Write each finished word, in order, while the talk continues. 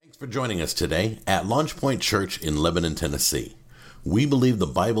For joining us today at Launch Point Church in Lebanon, Tennessee. We believe the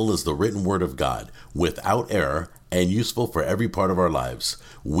Bible is the written word of God, without error, and useful for every part of our lives.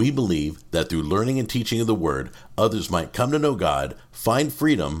 We believe that through learning and teaching of the word, others might come to know God, find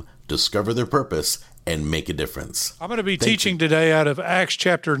freedom, discover their purpose, and make a difference. I'm going to be teaching today out of Acts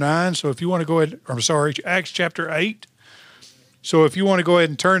chapter 9. So if you want to go ahead, Acts chapter 8. So if you want to go ahead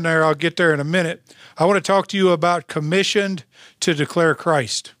and turn there, I'll get there in a minute. I want to talk to you about commissioned to declare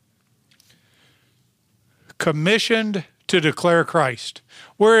Christ. Commissioned to declare Christ.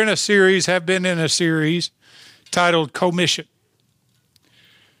 We're in a series, have been in a series titled CoMission.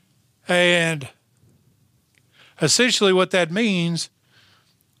 And essentially what that means,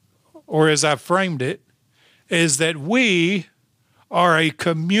 or as I've framed it, is that we are a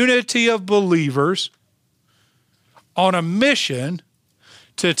community of believers on a mission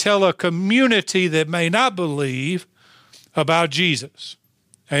to tell a community that may not believe about Jesus.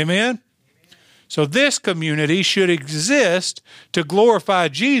 Amen? So this community should exist to glorify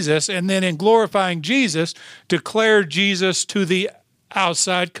Jesus, and then in glorifying Jesus, declare Jesus to the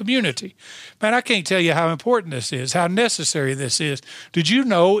outside community. Man, I can't tell you how important this is, how necessary this is. Did you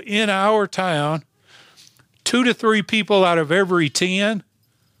know in our town, 2 to 3 people out of every 10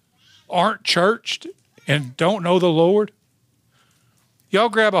 aren't churched and don't know the Lord? Y'all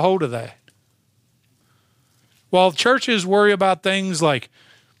grab a hold of that. While churches worry about things like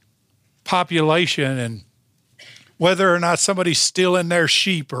population and whether or not somebody's stealing their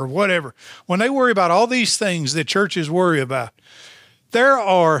sheep or whatever, when they worry about all these things that churches worry about, there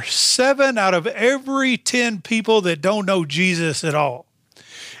are 7 out of every 10 people that don't know Jesus at all.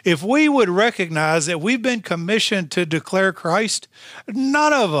 If we would recognize that we've been commissioned to declare Christ,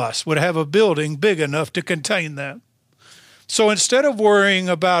 none of us would have a building big enough to contain them. So instead of worrying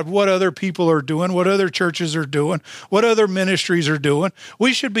about what other people are doing, what other churches are doing, what other ministries are doing,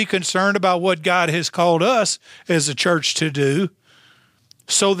 we should be concerned about what God has called us as a church to do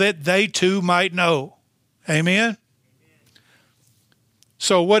so that they too might know. Amen?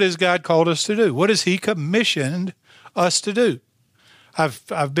 So what has God called us to do? What has He commissioned us to do?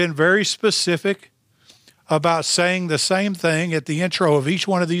 I've been very specific about saying the same thing at the intro of each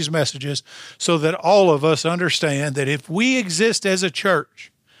one of these messages so that all of us understand that if we exist as a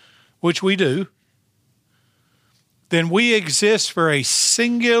church, which we do, then we exist for a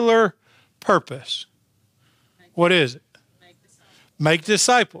singular purpose. What is it? Make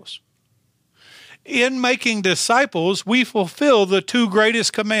disciples. In making disciples, we fulfill the 2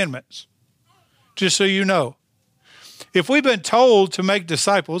 greatest commandments, just so you know. If we've been told to make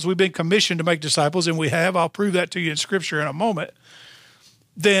disciples, we've been commissioned to make disciples, and we have, I'll prove that to you in Scripture in a moment,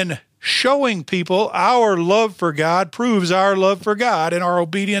 then showing people our love for God proves our love for God and our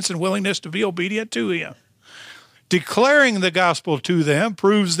obedience and willingness to be obedient to Him. Declaring the gospel to them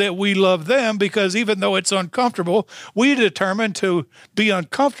proves that we love them because even though it's uncomfortable, we determine to be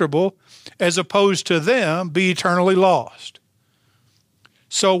uncomfortable as opposed to them be eternally lost.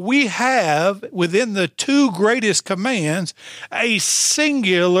 So we have, within the 2 greatest commands, a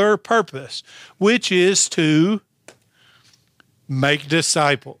singular purpose, which is to make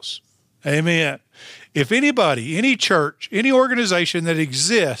disciples. Amen. If anybody, any church, any organization that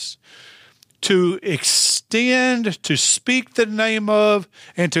exists to extend, to speak the name of,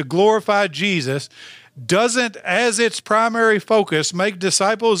 and to glorify Jesus doesn't, as its primary focus, make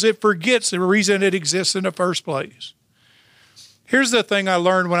disciples, it forgets the reason it exists in the first place. Here's the thing I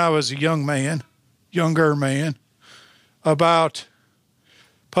learned when I was a younger man, about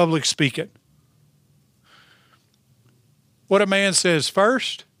public speaking. What a man says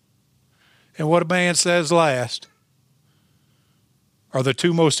first and what a man says last are the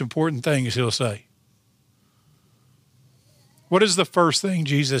 2 most important things he'll say. What is the first thing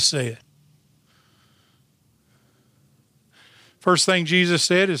Jesus said? First thing Jesus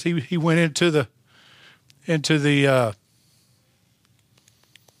said is he went into the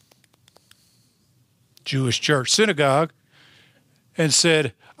Jewish church synagogue and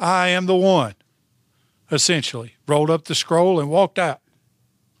said, I am the one, essentially. Rolled up the scroll and walked out.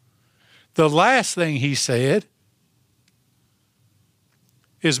 The last thing he said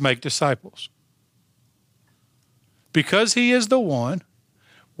is make disciples. Because he is the one,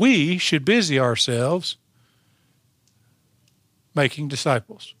 we should busy ourselves making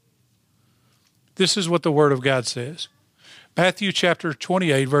disciples. This is what the Word of God says. Matthew chapter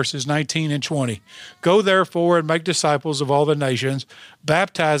 28, verses 19 and 20. Go therefore and make disciples of all the nations,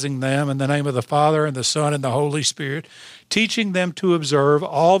 baptizing them in the name of the Father and the Son and the Holy Spirit, teaching them to observe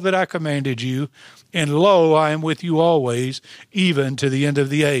all that I commanded you, and lo, I am with you always, even to the end of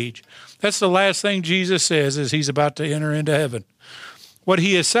the age. That's the last thing Jesus says as he's about to enter into heaven. What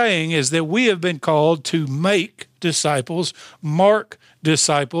he is saying is that we have been called to make disciples, mark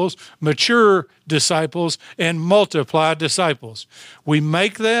disciples, mature disciples, and multiply disciples. We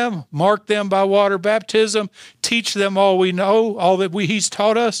make them, mark them by water baptism, teach them all we know, all that he's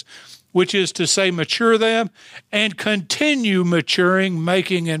taught us, which is to say mature them, and continue maturing,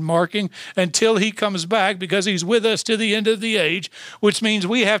 making, and marking until he comes back, because he's with us to the end of the age, which means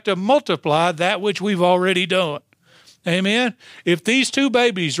we have to multiply that which we've already done. Amen? If these two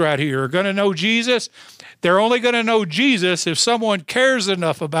babies right here are going to know Jesus, they're only going to know Jesus if someone cares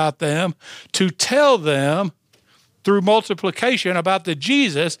enough about them to tell them through multiplication about the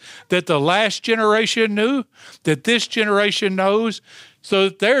Jesus that the last generation knew, that this generation knows, so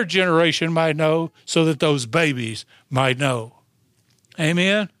that their generation might know, so that those babies might know.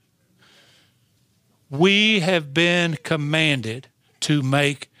 Amen? We have been commanded to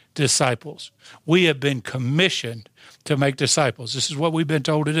make disciples. We have been commissioned to make disciples. This is what we've been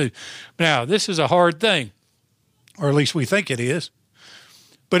told to do. Now, this is a hard thing, or at least we think it is.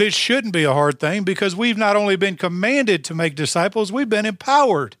 But it shouldn't be a hard thing, because we've not only been commanded to make disciples, we've been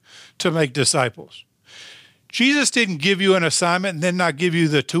empowered to make disciples. Jesus didn't give you an assignment and then not give you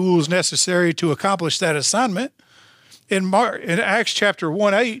the tools necessary to accomplish that assignment. In Acts chapter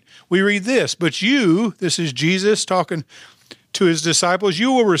 1:8, we read this, "But you," this is Jesus talking to his disciples,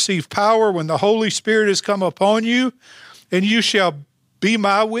 "you will receive power when the Holy Spirit has come upon you, and you shall be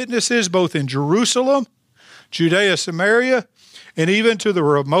my witnesses both in Jerusalem, Judea, Samaria, and even to the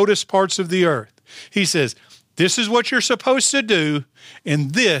remotest parts of the earth." He says, this is what you're supposed to do,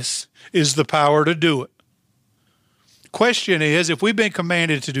 and this is the power to do it. Question is, if we've been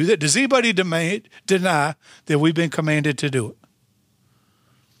commanded to do that, does anybody deny that we've been commanded to do it?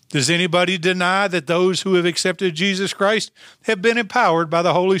 Does anybody deny that those who have accepted Jesus Christ have been empowered by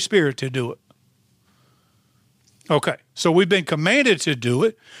the Holy Spirit to do it? Okay, so we've been commanded to do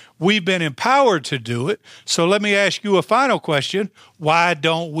it. We've been empowered to do it. So let me ask you a final question. Why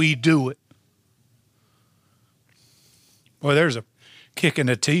don't we do it? Well, there's a kick in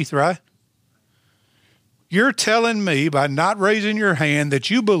the teeth, right? You're telling me by not raising your hand that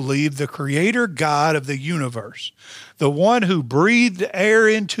you believe the Creator God of the universe, the one who breathed air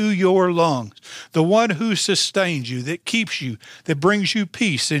into your lungs, the one who sustains you, that keeps you, that brings you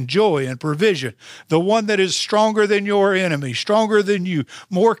peace and joy and provision, the one that is stronger than your enemy, stronger than you,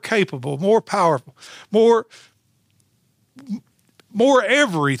 more capable, more powerful, more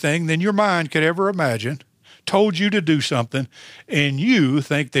everything than your mind could ever imagine, told you to do something, and you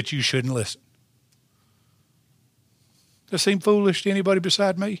think that you shouldn't listen. Does that seem foolish to anybody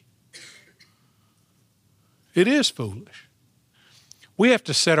beside me? It is foolish. We have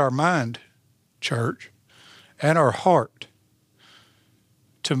to set our mind, church, and our heart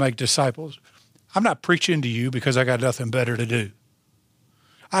to make disciples. I'm not preaching to you because I got nothing better to do.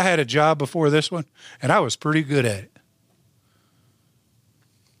 I had a job before this one, and I was pretty good at it.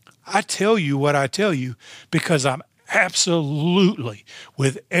 I tell you what I tell you because I'm absolutely,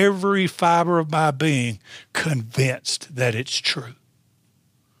 with every fiber of my being, convinced that it's true.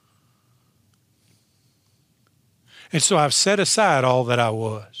 And so I've set aside all that I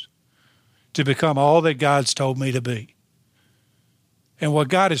was to become all that God's told me to be. And what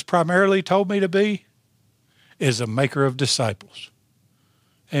God has primarily told me to be is a maker of disciples.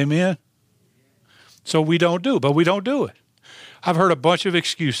 Amen? So we don't do it, but we don't do it. I've heard a bunch of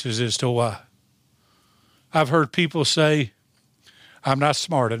excuses as to why. I've heard people say, I'm not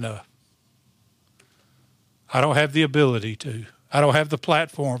smart enough. I don't have the ability to. I don't have the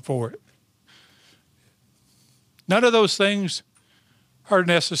platform for it. None of those things are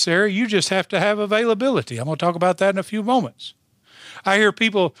necessary. You just have to have availability. I'm going to talk about that in a few moments. I hear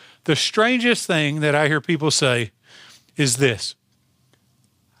people, the strangest thing that I hear people say is this: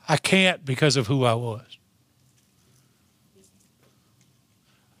 I can't because of who I was.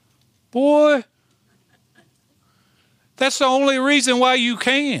 Boy, that's the only reason why you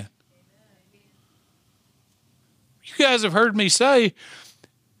can. You guys have heard me say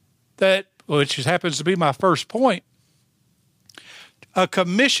that, which happens to be my first point, a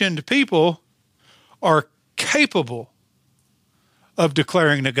commissioned people are capable of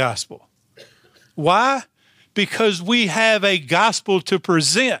declaring the gospel. Why? Because we have a gospel to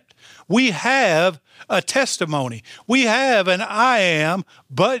present. We have a testimony. We have an I am,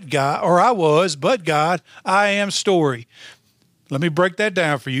 but God, or I was, but God, I am story. Let me break that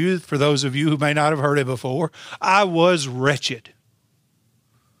down for you, for those of you who may not have heard it before. I was wretched.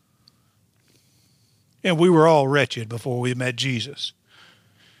 And we were all wretched before we met Jesus.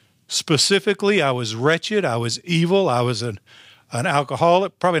 Specifically, I was wretched. I was evil. I was an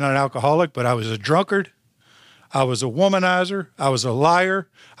alcoholic, probably not an alcoholic, but I was a drunkard. I was a womanizer. I was a liar.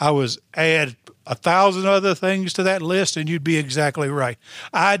 Add 1,000 other things to that list, and you'd be exactly right.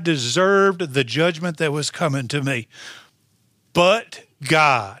 I deserved the judgment that was coming to me. But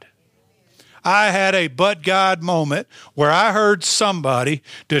God. I had a but God moment where I heard somebody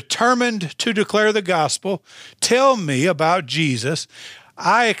determined to declare the gospel tell me about Jesus.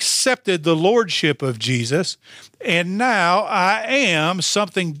 I accepted the lordship of Jesus, and now I am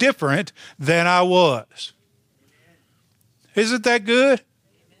something different than I was. Isn't that good?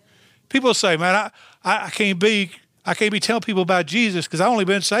 People say, man, I can't be telling people about Jesus because I've only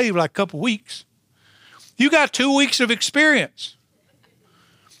been saved like a couple weeks. You got 2 weeks of experience.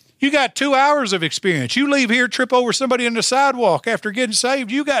 You got 2 hours of experience. You leave here, trip over somebody on the sidewalk after getting saved.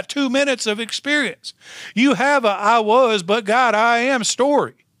 You got 2 minutes of experience. You have a I was, but God, I am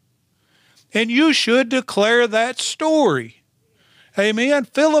story. And you should declare that story. Amen.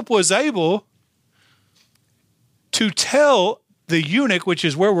 Philip was able to tell the eunuch, which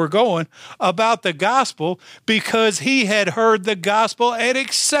is where we're going, about the gospel because he had heard the gospel and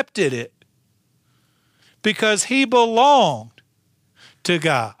accepted it. Because he belonged to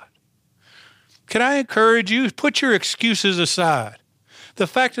God. Can I encourage you? Put your excuses aside. The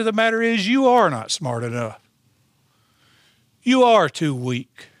fact of the matter is you are not smart enough. You are too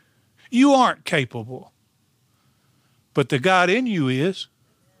weak. You aren't capable. But the God in you is.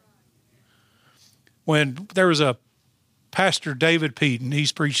 When there was a Pastor David Peden,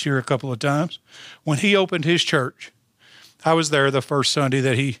 he's preached here a couple of times. When he opened his church, I was there the first Sunday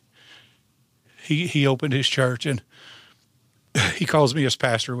that he opened his church, and he calls me his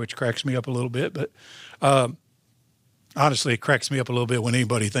pastor, which cracks me up a little bit. But honestly, it cracks me up a little bit when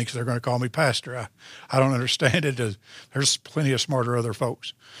anybody thinks they're going to call me pastor. I don't understand it. There's plenty of smarter other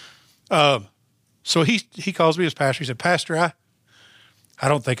folks. So he calls me his pastor. He said, Pastor, I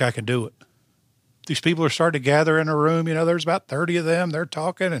don't think I can do it. These people are starting to gather in a room. You know, there's about 30 of them. They're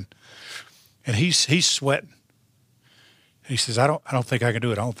talking, and he's sweating. He says, I don't think I can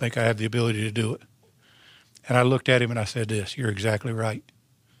do it. I don't think I have the ability to do it. And I looked at him and I said this, you're exactly right.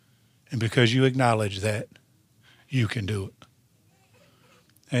 And because you acknowledge that, you can do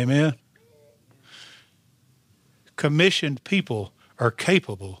it. Amen. Commissioned people are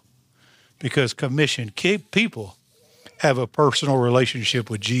capable because commissioned people have a personal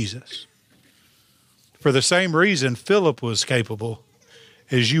relationship with Jesus. For the same reason Philip was capable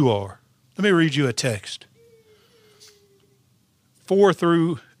as you are. Let me read you a text.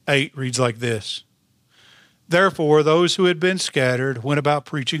 4-8 reads like this. Therefore, those who had been scattered went about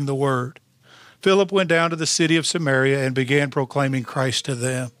preaching the word. Philip went down to the city of Samaria and began proclaiming Christ to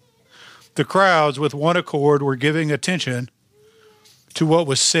them. The crowds, with one accord, were giving attention to what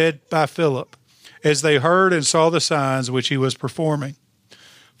was said by Philip, as they heard and saw the signs which he was performing.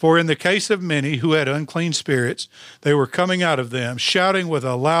 For in the case of many who had unclean spirits, they were coming out of them, shouting with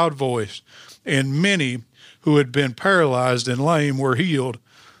a loud voice, and many who had been paralyzed and lame were healed.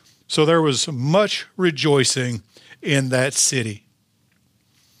 So there was much rejoicing in that city.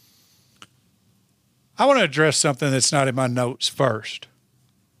 I want to address something that's not in my notes first.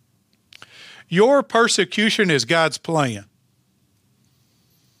 Your persecution is God's plan.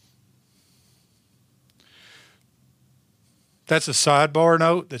 That's a sidebar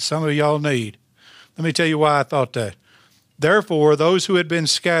note that some of y'all need. Let me tell you why I thought that. Therefore, those who had been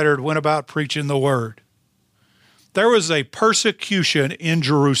scattered went about preaching the word. There was a persecution in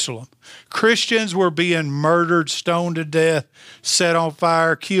Jerusalem. Christians were being murdered, stoned to death, set on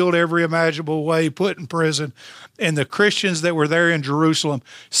fire, killed every imaginable way, put in prison. And the Christians that were there in Jerusalem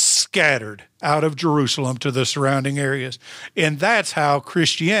scattered out of Jerusalem to the surrounding areas. And that's how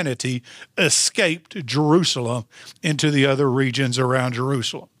Christianity escaped Jerusalem into the other regions around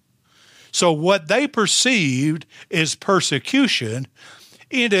Jerusalem. So what they perceived as persecution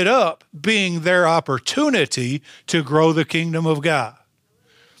ended up being their opportunity to grow the kingdom of God.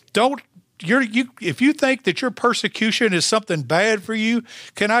 If you think that your persecution is something bad for you,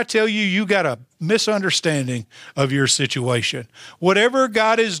 can I tell you, you got a misunderstanding of your situation. Whatever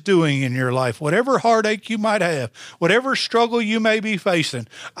God is doing in your life, whatever heartache you might have, whatever struggle you may be facing,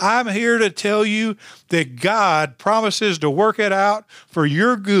 I'm here to tell you that God promises to work it out for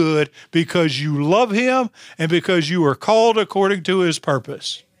your good because you love him and because you are called according to his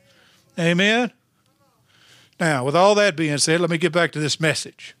purpose. Amen? Now, with all that being said, let me get back to this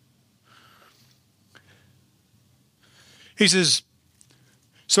message. He says,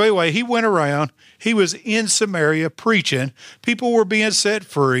 so anyway, he went around. He was in Samaria preaching. People were being set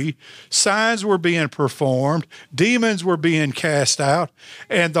free. Signs were being performed. Demons were being cast out.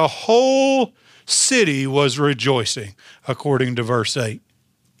 And the whole city was rejoicing, according to verse 8.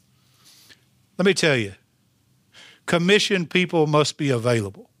 Let me tell you, commissioned people must be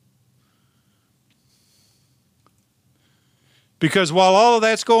available. Because while all of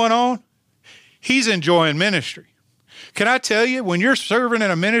that's going on, he's enjoying ministry. Can I tell you, when you're serving in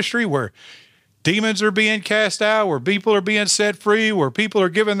a ministry where demons are being cast out, where people are being set free, where people are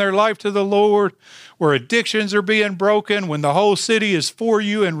giving their life to the Lord, where addictions are being broken, when the whole city is for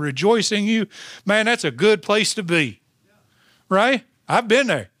you and rejoicing you, man, that's a good place to be. Right? I've been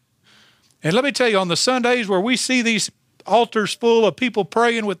there. And let me tell you, on the Sundays where we see these altars full of people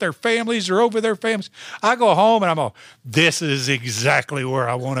praying with their families or over their families, I go home and I'm all, this is exactly where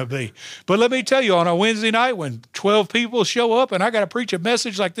I want to be. But let me tell you, on a Wednesday night when 12 people show up and I got to preach a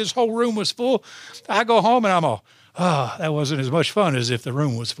message like this whole room was full, I go home and I'm all, that wasn't as much fun as if the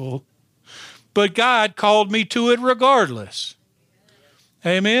room was full. But God called me to it regardless.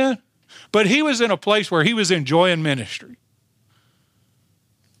 Amen? But he was in a place where he was enjoying ministry.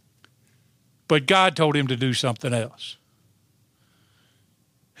 But God told him to do something else.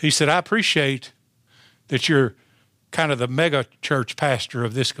 He said, I appreciate that you're kind of the mega church pastor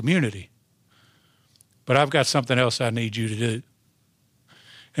of this community, but I've got something else I need you to do.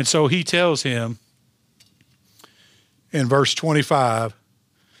 And so he tells him in verse 25,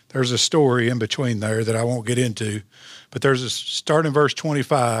 there's a story in between there that I won't get into, but there's a start in verse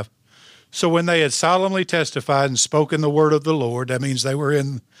 25. So when they had solemnly testified and spoken the word of the Lord, that means they were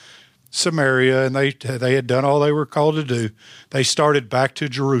in Samaria, and they had done all they were called to do. They started back to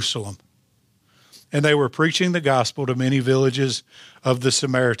Jerusalem, and they were preaching the gospel to many villages of the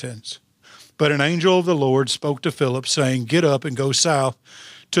Samaritans. But an angel of the Lord spoke to Philip, saying, get up and go south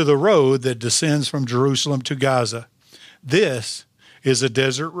to the road that descends from Jerusalem to Gaza. This is a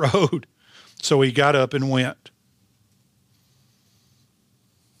desert road. So he got up and went.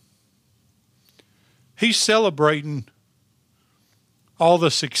 He's celebrating all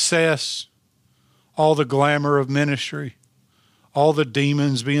the success, all the glamour of ministry, all the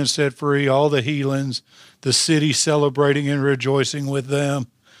demons being set free, all the healings, the city celebrating and rejoicing with them.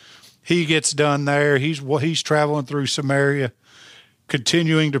 He gets done there. He's traveling through Samaria,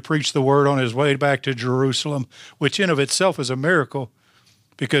 continuing to preach the word on his way back to Jerusalem, which in of itself is a miracle,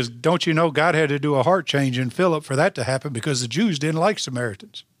 because don't you know God had to do a heart change in Philip for that to happen, because the Jews didn't like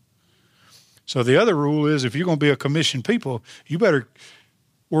Samaritans. So the other rule is, if you're going to be a commissioned people, you better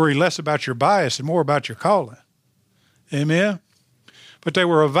worry less about your bias and more about your calling. Amen? But they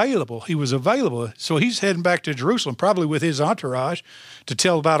were available. He was available. So he's heading back to Jerusalem, probably with his entourage, to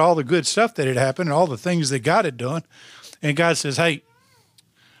tell about all the good stuff that had happened and all the things that God had done. And God says, hey,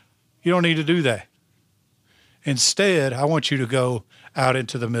 you don't need to do that. Instead, I want you to go out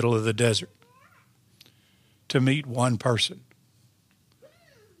into the middle of the desert to meet one person.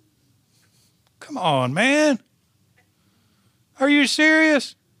 Come on, man. Are you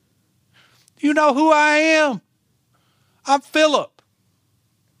serious? You know who I am? I'm Philip.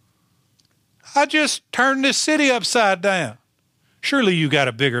 I just turned this city upside down. Surely you got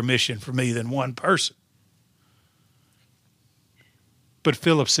a bigger mission for me than one person. But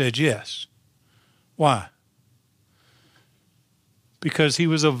Philip said yes. Why? Because he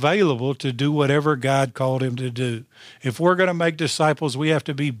was available to do whatever God called him to do. If we're going to make disciples, we have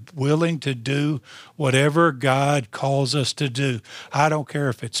to be willing to do whatever God calls us to do. I don't care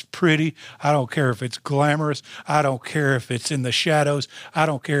if it's pretty. I don't care if it's glamorous. I don't care if it's in the shadows. I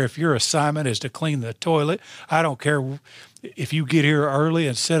don't care if your assignment is to clean the toilet. I don't care if you get here early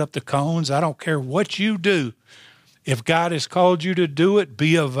and set up the cones. I don't care what you do. If God has called you to do it,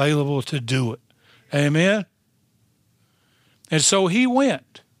 be available to do it. Amen? And so he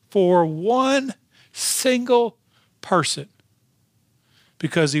went for one single person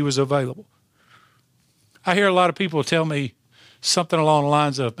because he was available. I hear a lot of people tell me something along the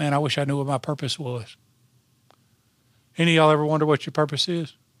lines of, man, I wish I knew what my purpose was. Any of y'all ever wonder what your purpose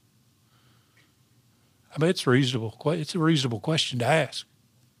is? I mean, it's reasonable. It's a reasonable question to ask.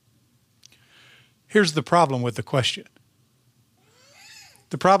 Here's the problem with the question.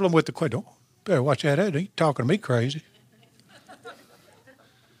 The problem with the question, better watch that head. He ain't talking to me crazy.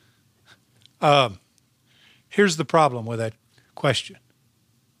 Here's the problem with that question.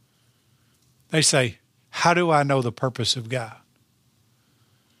 They say, how do I know the purpose of God?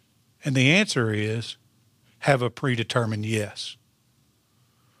 And the answer is, have a predetermined yes.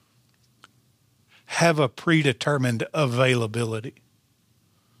 Have a predetermined availability.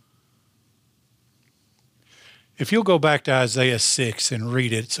 If you'll go back to Isaiah 6 and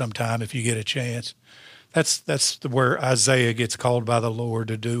read it sometime if you get a chance, that's where Isaiah gets called by the Lord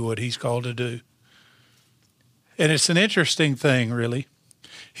to do what he's called to do. And it's an interesting thing, really.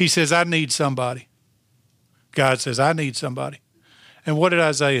 He says, I need somebody. God says, I need somebody. And what did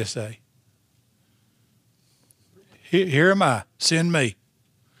Isaiah say? Here am I, send me.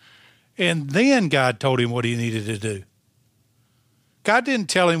 And then God told him what he needed to do. God didn't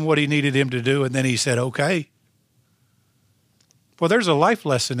tell him what he needed him to do, and then he said, okay. Well, there's a life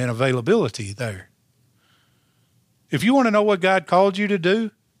lesson in availability there. If you want to know what God called you to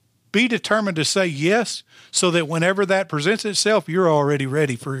do, be determined to say yes, so that whenever that presents itself, you're already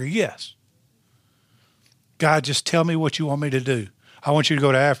ready for your yes. God, just tell me what you want me to do. I want you to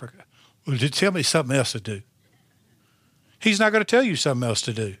go to Africa. Well, just tell me something else to do. He's not going to tell you something else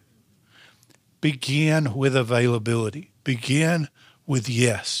to do. Begin with availability. Begin with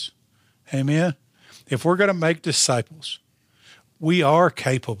yes. Amen? If we're going to make disciples, we are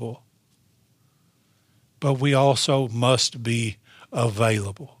capable, but we also must be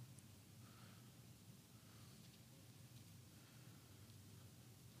available.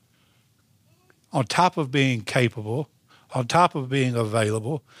 On top of being capable, on top of being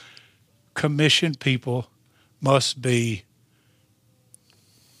available, commissioned people must be,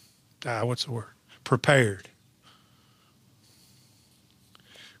 prepared.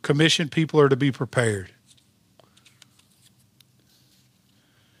 Commissioned people are to be prepared.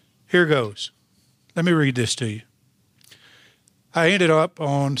 Here goes. Let me read this to you. I ended up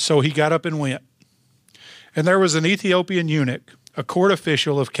on, so he got up and went. And there was an Ethiopian eunuch, a court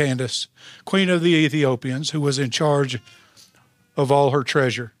official of Candace, queen of the Ethiopians, who was in charge of all her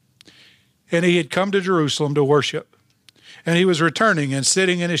treasure. And he had come to Jerusalem to worship. And he was returning and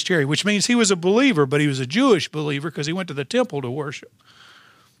sitting in his chariot, which means he was a believer, but he was a Jewish believer because he went to the temple to worship.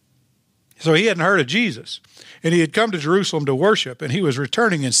 So he hadn't heard of Jesus. And he had come to Jerusalem to worship, and he was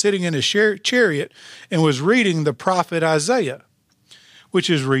returning and sitting in his chariot and was reading the prophet Isaiah,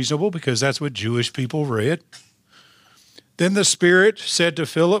 which is reasonable because that's what Jewish people read. Then the Spirit said to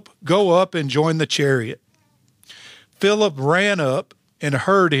Philip, go up and join the chariot. Philip ran up and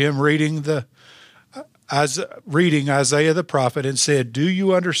heard him reading Isaiah the prophet and said, do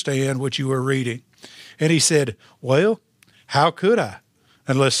you understand what you are reading? And he said, well, how could I,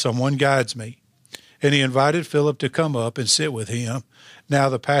 unless someone guides me? And he invited Philip to come up and sit with him. Now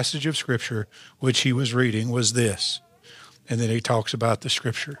the passage of Scripture which he was reading was this. And then he talks about the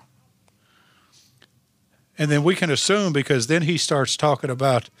Scripture. And then we can assume, because then he starts talking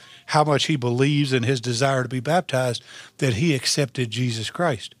about how much he believes in his desire to be baptized, that he accepted Jesus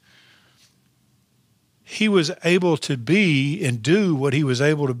Christ. He was able to be and do what he was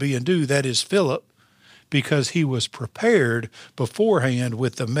able to be and do, that is Philip, because he was prepared beforehand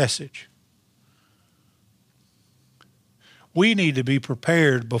with the message. We need to be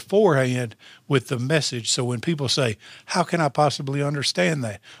prepared beforehand with the message, so when people say, how can I possibly understand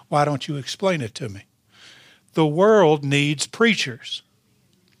that? Why don't you explain it to me? The world needs preachers.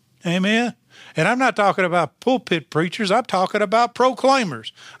 Amen? And I'm not talking about pulpit preachers. I'm talking about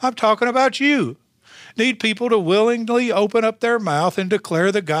proclaimers. I'm talking about you. Need people to willingly open up their mouth and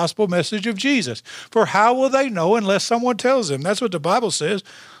declare the gospel message of Jesus. For how will they know unless someone tells them? That's what the Bible says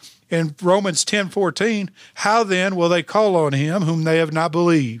in Romans 10:14. How then will they call on him whom they have not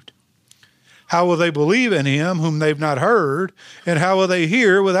believed? How will they believe in him whom they've not heard? And how will they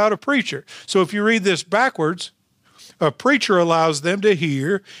hear without a preacher? So if you read this backwards, a preacher allows them to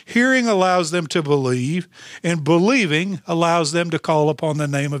hear, hearing allows them to believe, and believing allows them to call upon the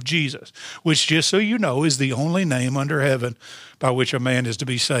name of Jesus, which, just so you know, is the only name under heaven by which a man is to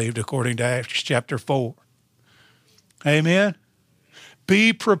be saved, according to Acts chapter 4. Amen?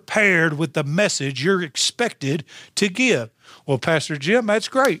 Be prepared with the message you're expected to give. Well, Pastor Jim, that's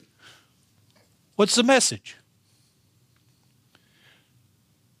great. What's the message?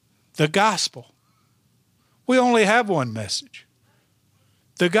 The gospel. We only have one message.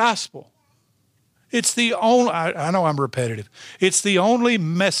 The gospel. It's the only, I know I'm repetitive. It's the only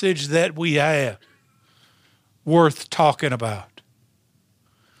message that we have worth talking about.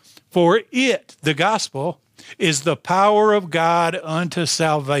 For it, the gospel, is the power of God unto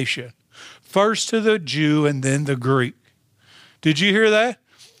salvation. First to the Jew and then the Greek. Did you hear that?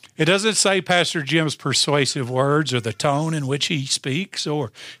 It doesn't say Pastor Jim's persuasive words or the tone in which he speaks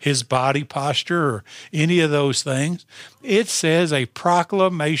or his body posture or any of those things. It says a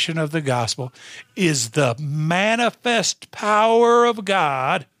proclamation of the gospel is the manifest power of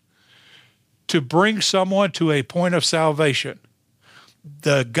God to bring someone to a point of salvation.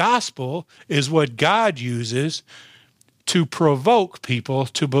 The gospel is what God uses to provoke people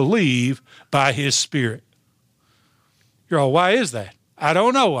to believe by his Spirit. You're all, why is that? I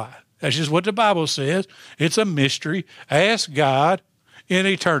don't know why. That's just what the Bible says. It's a mystery. Ask God in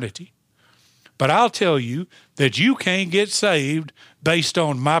eternity. But I'll tell you that you can't get saved based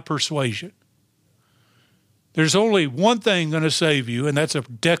on my persuasion. There's only one thing going to save you, and that's a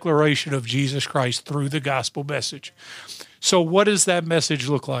declaration of Jesus Christ through the gospel message. So what does that message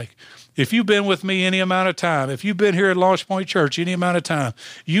look like? If you've been with me any amount of time, if you've been here at Launch Point Church any amount of time,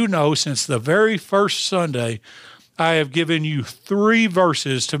 you know since the very first Sunday, I have given you 3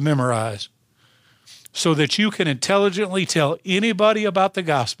 verses to memorize so that you can intelligently tell anybody about the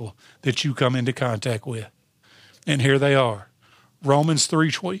gospel that you come into contact with. And here they are. Romans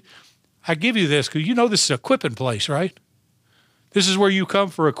 3:20. I give you this because you know this is an equipping place, right? This is where you come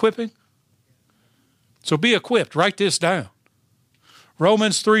for equipping. So be equipped. Write this down.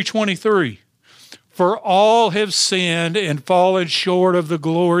 Romans 3:23. For all have sinned and fallen short of the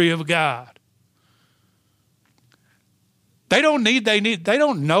glory of God. They don't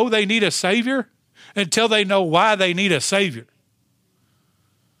know they need a Savior until they know why they need a Savior.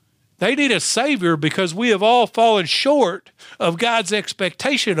 They need a Savior because we have all fallen short of God's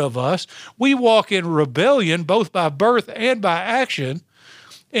expectation of us. We walk in rebellion both by birth and by action,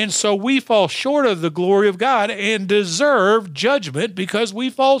 and so we fall short of the glory of God and deserve judgment because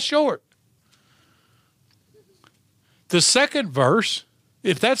we fall short. The second verse,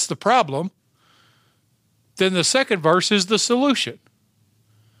 if that's the problem, then the second verse is the solution,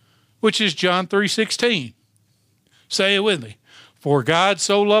 which is John 3:16. Say it with me. For God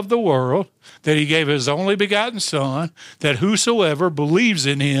so loved the world that he gave his only begotten Son, that whosoever believes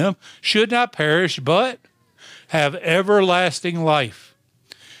in him should not perish, but have everlasting life.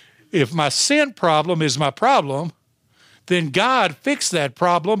 If my sin problem is my problem, then God fixed that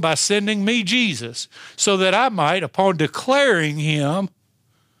problem by sending me Jesus, so that I might, upon declaring him,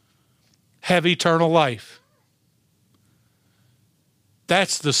 have eternal life.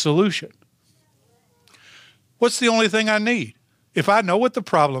 That's the solution. What's the only thing I need? If I know what the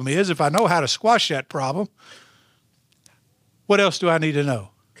problem is, if I know how to squash that problem, what else do I need to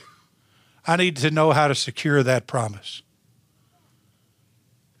know? I need to know how to secure that promise.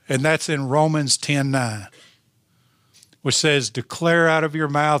 And that's in Romans 10:9, which says, declare out of your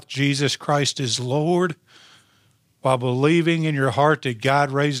mouth Jesus Christ is Lord, while believing in your heart that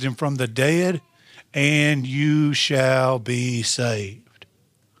God raised him from the dead, and you shall be saved.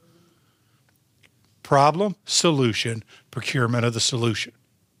 Problem, solution, procurement of the solution.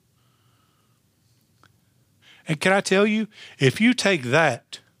 And can I tell you, if you take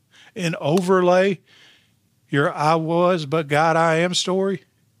that and overlay your I was, but God I am story,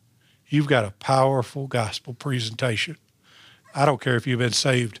 you've got a powerful gospel presentation. I don't care if you've been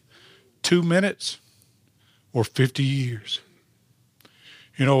saved 2 minutes or 50 years.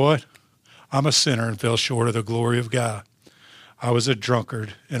 You know what? I'm a sinner and fell short of the glory of God. I was a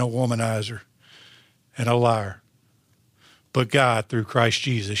drunkard and a womanizer and a liar. But God, through Christ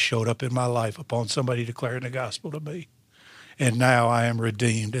Jesus, showed up in my life upon somebody declaring the gospel to me. And now I am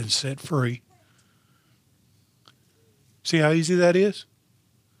redeemed and set free. See how easy that is?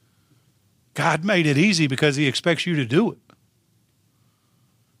 God made it easy because he expects you to do it.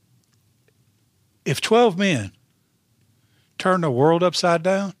 If 12 men turn the world upside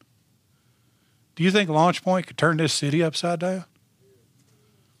down, do you think Launch Point could turn this city upside down?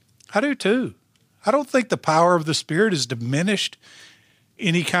 I do too. I don't think the power of the Spirit is diminished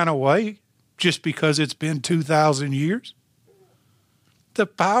any kind of way just because it's been 2,000 years. The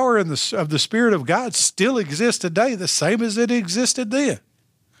power of the Spirit of God still exists today, the same as it existed then.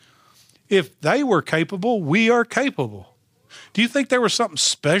 If they were capable, we are capable. Do you think there was something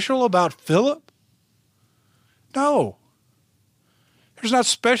special about Philip? No. There's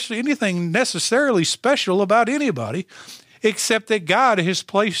not anything necessarily special about anybody, except that God has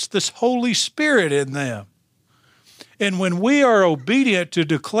placed this Holy Spirit in them. And when we are obedient to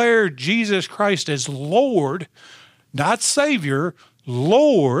declare Jesus Christ as Lord, not Savior,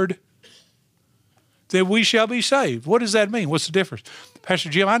 Lord, then we shall be saved. What does that mean? What's the difference? Pastor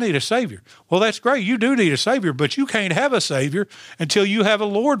Jim, I need a Savior. Well, that's great. You do need a Savior, but you can't have a Savior until you have a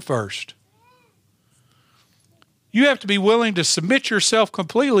Lord first. You have to be willing to submit yourself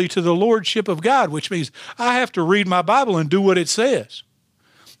completely to the Lordship of God, which means I have to read my Bible and do what it says.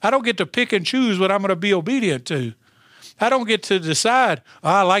 I don't get to pick and choose what I'm going to be obedient to. I don't get to decide,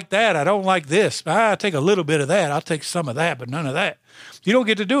 I like that, I don't like this. I take a little bit of that, I'll take some of that, but none of that. You don't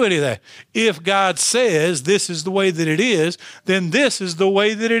get to do any of that. If God says this is the way that it is, then this is the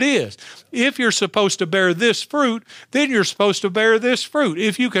way that it is. If you're supposed to bear this fruit, then you're supposed to bear this fruit.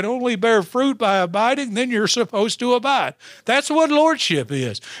 If you can only bear fruit by abiding, then you're supposed to abide. That's what lordship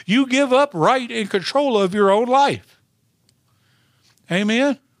is. You give up right and control of your own life.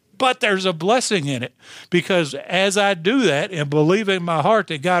 Amen? But there's a blessing in it, because as I do that and believe in my heart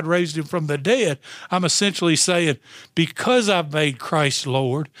that God raised him from the dead, I'm essentially saying, because I've made Christ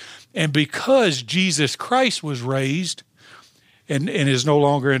Lord, and because Jesus Christ was raised and is no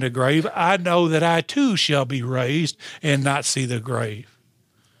longer in the grave, I know that I too shall be raised and not see the grave.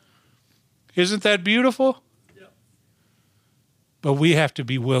 Isn't that beautiful? Yep. But we have to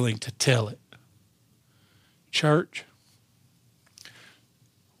be willing to tell it. Church,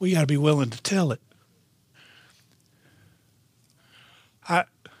 we got to be willing to tell it. I'm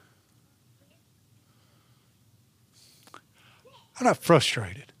not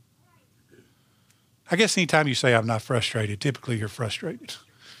frustrated. I guess anytime you say I'm not frustrated, typically you're frustrated.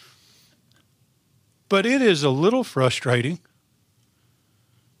 But it is a little frustrating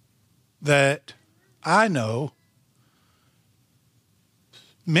that I know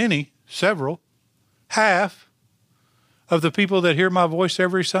many, several, half of the people that hear my voice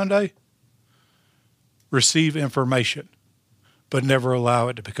every Sunday receive information, but never allow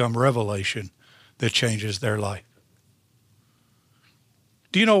it to become revelation that changes their life.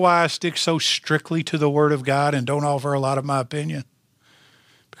 Do you know why I stick so strictly to the Word of God and don't offer a lot of my opinion?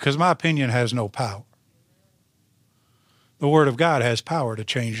 Because my opinion has no power. The Word of God has power to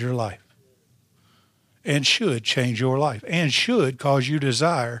change your life, and should change your life, and should cause you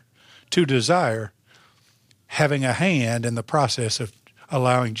to desire having a hand in the process of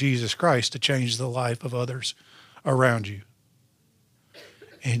allowing Jesus Christ to change the life of others around you.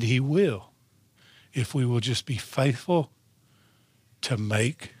 And he will, if we will just be faithful to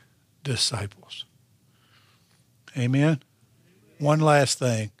make disciples. Amen? One last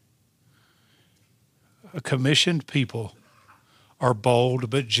thing. A commissioned people are bold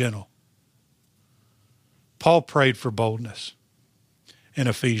but gentle. Paul prayed for boldness in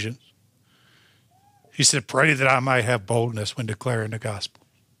Ephesians. He said, pray that I might have boldness when declaring the gospel.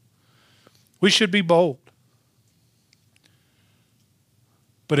 We should be bold.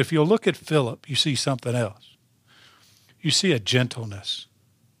 But if you'll look at Philip, you see something else. You see a gentleness.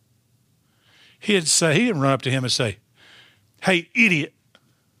 He didn't run up to him and say, hey, idiot,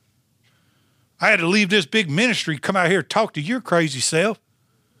 I had to leave this big ministry, come out here and talk to your crazy self.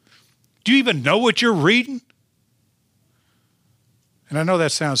 Do you even know what you're reading? And I know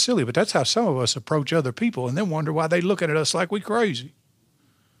that sounds silly, but that's how some of us approach other people and then wonder why they're looking at us like we crazy.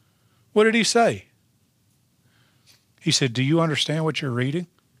 What did he say? He said, do you understand what you're reading?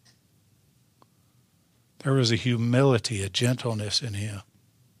 There was a humility, a gentleness in him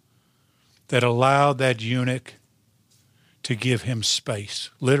that allowed that eunuch to give him space,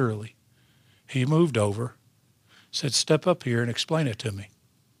 literally. He moved over, said, step up here and explain it to me.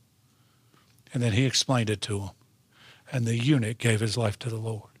 And then he explained it to him. And the eunuch gave his life to the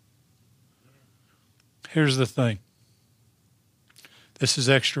Lord. Here's the thing. This is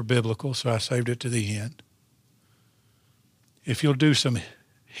extra biblical, so I saved it to the end. If you'll do some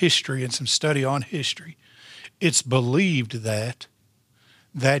history and some study on history, it's believed that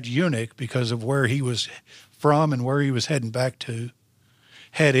that eunuch, because of where he was from and where he was heading back to,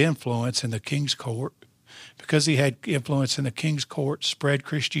 had influence in the king's court. Because he had influence in the king's court, spread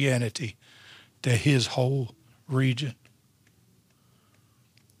Christianity to his whole region.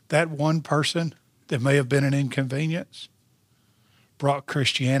 That one person that may have been an inconvenience brought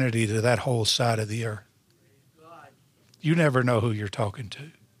Christianity to that whole side of the earth. You never know who you're talking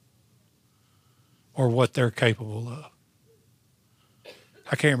to or what they're capable of.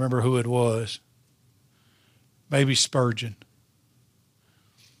 I can't remember who it was. Maybe Spurgeon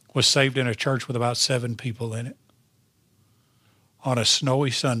was saved in a church with about 7 people in it. On a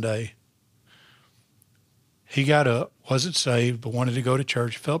snowy Sunday, he got up, wasn't saved, but wanted to go to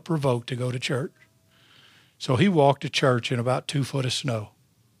church, felt provoked to go to church. So he walked to church in about 2 foot of snow.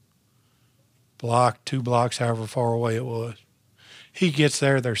 Block, 2 blocks, however far away it was. He gets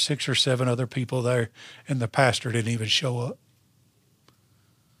there, there's 6 or 7 other people there, and the pastor didn't even show up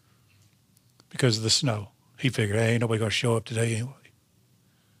because of the snow. He figured, hey, ain't nobody going to show up today anyway.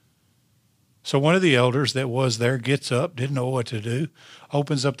 So one of the elders that was there gets up, didn't know what to do,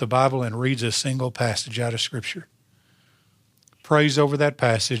 opens up the Bible and reads a single passage out of Scripture. Prays over that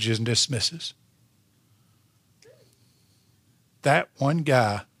passage and dismisses. That one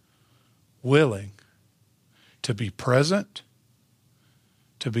guy, willing to be present,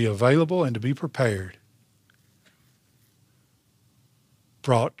 to be available, and to be prepared,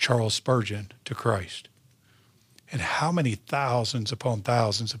 brought Charles Spurgeon to Christ. And how many thousands upon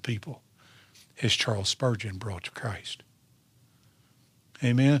thousands of people has Charles Spurgeon brought to Christ?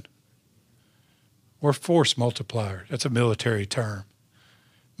 Amen? We're force multipliers. That's a military term,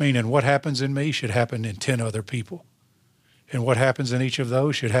 meaning what happens in me should happen in 10 other people. And what happens in each of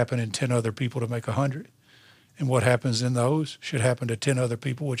those should happen in 10 other people to make 100. And what happens in those should happen to 10 other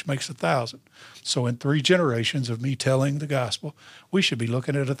people, which makes 1,000. So in 3 generations of me telling the gospel, we should be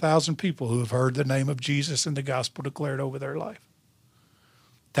looking at 1,000 people who have heard the name of Jesus and the gospel declared over their life.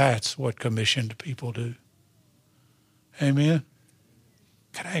 That's what commissioned people do. Amen.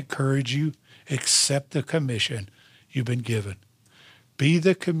 Can I encourage you? Accept the commission you've been given. Be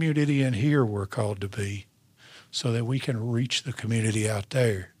the community in here we're called to be, so that we can reach the community out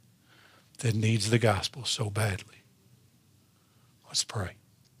there that needs the gospel so badly. Let's pray.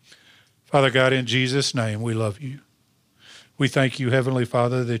 Father God, in Jesus' name, we love you. We thank you, Heavenly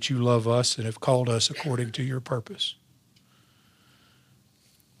Father, that you love us and have called us according to your purpose.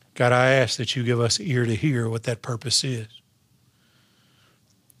 God, I ask that you give us ear to hear what that purpose is.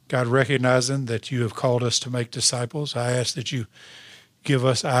 God, recognizing that you have called us to make disciples, I ask that you give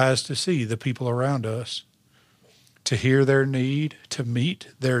us eyes to see the people around us, to hear their need, to meet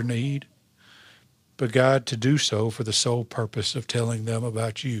their need, but God, to do so for the sole purpose of telling them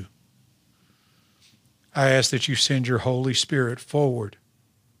about you. I ask that you send your Holy Spirit forward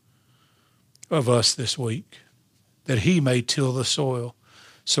of us this week, that he may till the soil,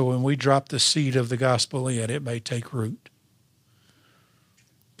 so when we drop the seed of the gospel in, it may take root.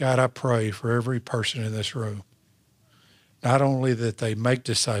 God, I pray for every person in this room, not only that they make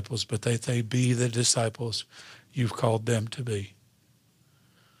disciples, but that they be the disciples you've called them to be.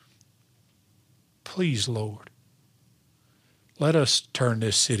 Please, Lord, let us turn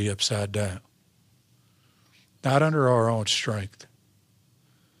this city upside down, not under our own strength,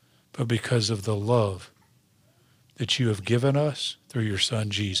 but because of the love that you have given us through your Son,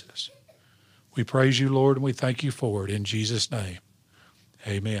 Jesus. We praise you, Lord, and we thank you for it in Jesus' name.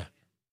 Amen.